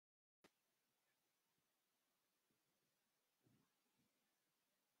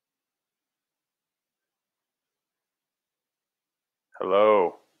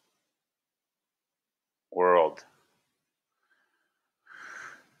Hello, world.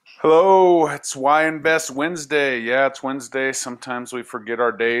 Hello, it's Invest Wednesday. Yeah, it's Wednesday. Sometimes we forget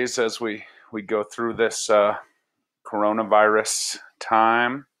our days as we go through this coronavirus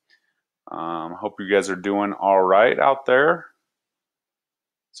time. Hope you guys are doing all right out there.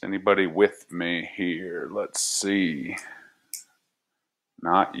 Is anybody with me here? Let's see.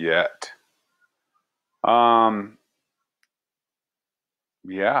 Not yet.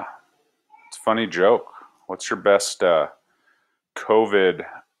 Yeah, it's a funny joke. What's your best COVID-19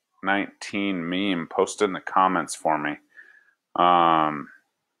 meme? Post it in the comments for me. Yeah,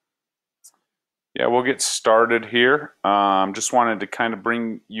 we'll get started here. Just wanted to kind of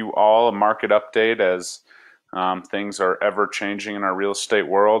bring you all a market update as things are ever changing in our real estate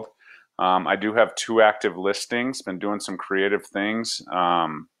world. I do have 2 active listings, been doing some creative things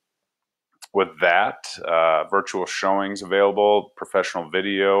with that. Virtual showings available, professional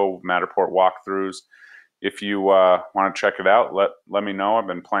video, Matterport walkthroughs. If you want to check it out, let me know. I've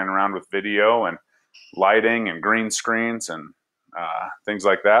been playing around with video and lighting and green screens and things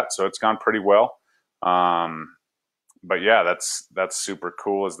like that, so it's gone pretty well. But yeah, that's super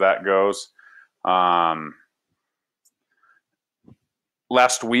cool as that goes.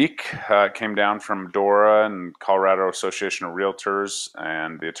 Last week came down from DORA and Colorado Association of Realtors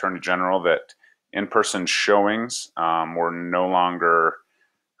and the Attorney General that in-person showings were no longer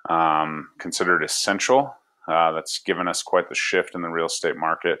considered essential. That's given us quite the shift in the real estate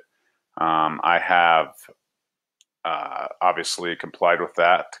market. I have obviously complied with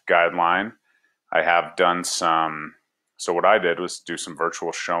that guideline. I have done so what I did was do some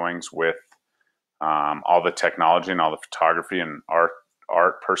virtual showings with all the technology and all the photography and art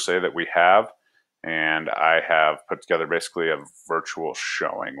per se that we have. And I have put together basically a virtual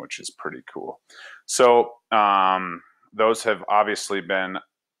showing, which is pretty cool. So those have obviously been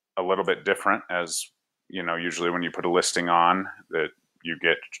a little bit different, as you know, usually when you put a listing on that you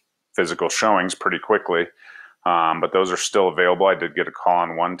get physical showings pretty quickly. But those are still available. I did get a call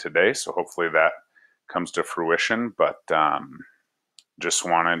on one today, so hopefully that comes to fruition. But just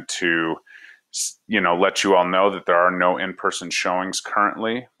wanted to, let you all know that there are no in-person showings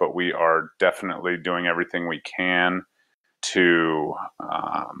currently, but we are definitely doing everything we can to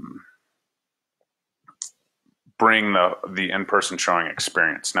bring the in-person showing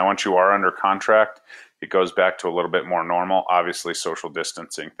experience. Now, once you are under contract, it goes back to a little bit more normal. Obviously, social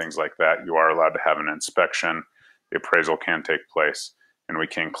distancing, things like that. You are allowed to have an inspection. The appraisal can take place, and we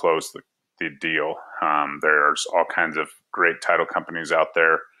can close the deal. There's all kinds of great title companies out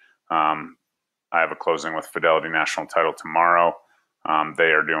there. I have a closing with Fidelity National Title tomorrow.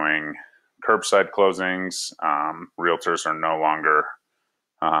 They are doing curbside closings. Realtors are no longer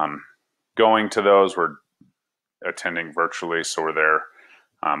going to those. We're attending virtually, so we're there.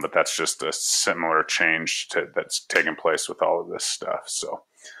 But that's just a similar change that's taken place with all of this stuff. So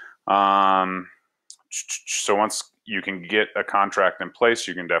once you can get a contract in place,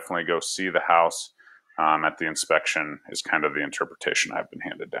 you can definitely go see the house at the inspection is kind of the interpretation I've been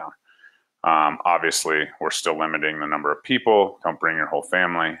handed down. Obviously, we're still limiting the number of people. Don't bring your whole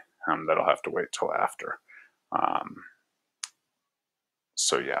family. That'll have to wait till after.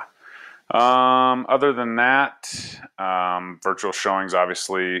 So yeah. Other than that, virtual showings,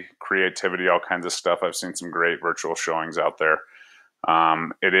 obviously, creativity, all kinds of stuff. I've seen some great virtual showings out there.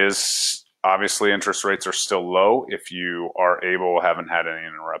 It is obviously interest rates are still low. If you are able, haven't had any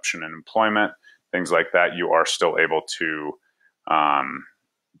interruption in employment, things like that, you are still able to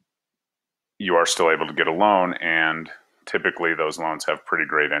get a loan, and typically those loans have pretty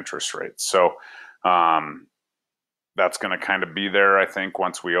great interest rates. So that's going to kind of be there, I think,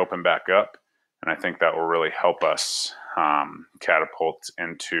 once we open back up. And I think that will really help us catapult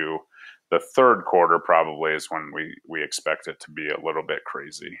into the third quarter. Probably is when we expect it to be a little bit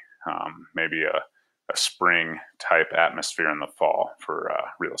crazy. Maybe a spring type atmosphere in the fall for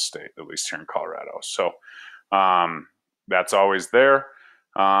real estate, at least here in Colorado. So that's always there.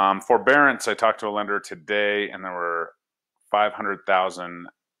 Forbearance, I talked to a lender today, and there were 500,000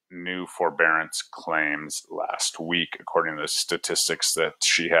 new forbearance claims last week, according to the statistics that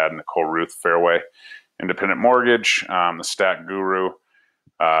she had, Nicole Ruth, Fairway Independent Mortgage, the stat guru.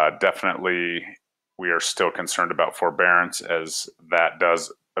 Definitely, we are still concerned about forbearance, as that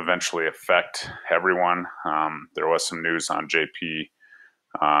does eventually affect everyone. There was some news on JP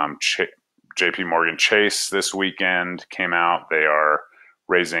Morgan Chase this weekend came out. They are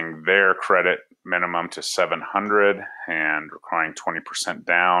raising their credit minimum to 700 and requiring 20%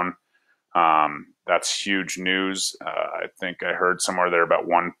 down. That's huge news. I think I heard somewhere there about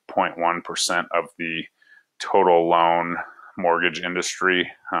 1.1% of the total loan mortgage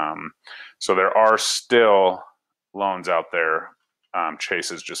industry. So there are still loans out there.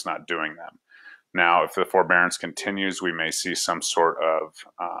 Chase is just not doing them. Now, if the forbearance continues, we may see some sort of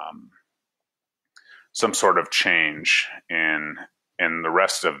change in the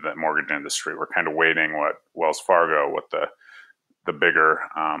rest of the mortgage industry. We're kind of waiting what Wells Fargo, what the bigger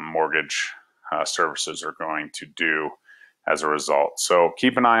mortgage services are going to do as a result. So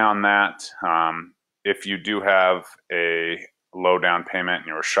keep an eye on that. If you do have a low down payment and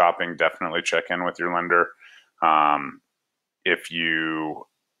you're shopping, definitely check in with your lender. If you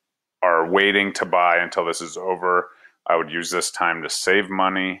are waiting to buy until this is over, I would use this time to save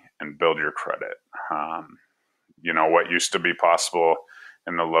money and build your credit. What used to be possible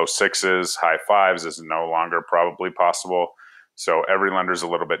in the low sixes, high fives is no longer probably possible. So every lender is a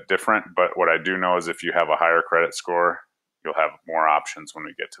little bit different, but what I do know is if you have a higher credit score, you'll have more options when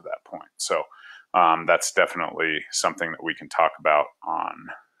we get to that point. So that's definitely something that we can talk about on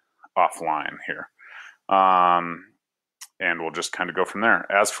offline here. And we'll just kind of go from there.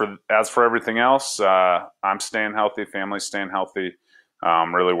 As for everything else, I'm staying healthy, family's staying healthy,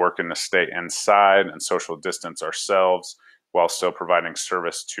 really working to stay inside and social distance ourselves while still providing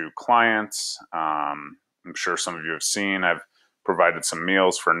service to clients. I'm sure some of you have seen, I've provided some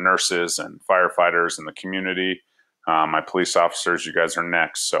meals for nurses and firefighters in the community. My police officers, you guys are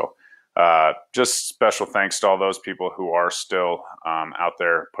next. So just special thanks to all those people who are still out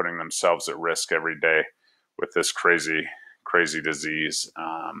there putting themselves at risk every day with this crazy disease.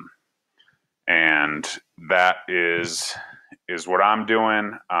 And that is what I'm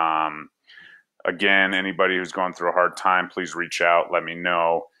doing. Again, anybody who's going through a hard time, please reach out. Let me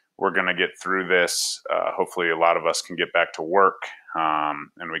know. We're going to get through this. Hopefully a lot of us can get back to work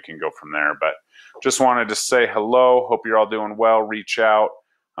and we can go from there. But just wanted to say hello. Hope you're all doing well. Reach out.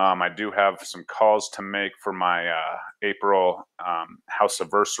 I do have some calls to make for my April house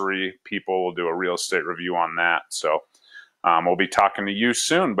anniversary. People will do a real estate review on that. So we'll be talking to you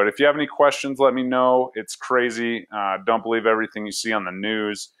soon. But if you have any questions, let me know. It's crazy. Don't believe everything you see on the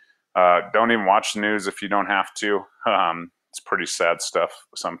news. Don't even watch the news if you don't have to. It's pretty sad stuff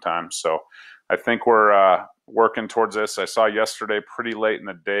sometimes. So I think we're working towards this. I saw yesterday pretty late in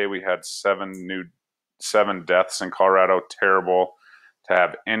the day we had 7 deaths in Colorado. Terrible to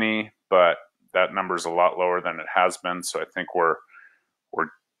have any, but that number is a lot lower than it has been. So I think we're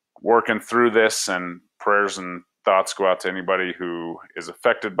working through this, and prayers and thoughts go out to anybody who is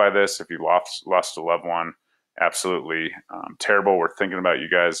affected by this. If you lost a loved one, absolutely terrible. We're thinking about you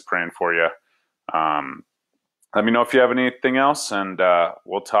guys, praying for you. Let me know if you have anything else, and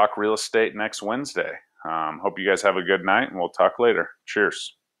we'll talk real estate next Wednesday. Hope you guys have a good night, and we'll talk later.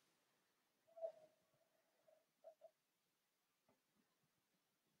 Cheers.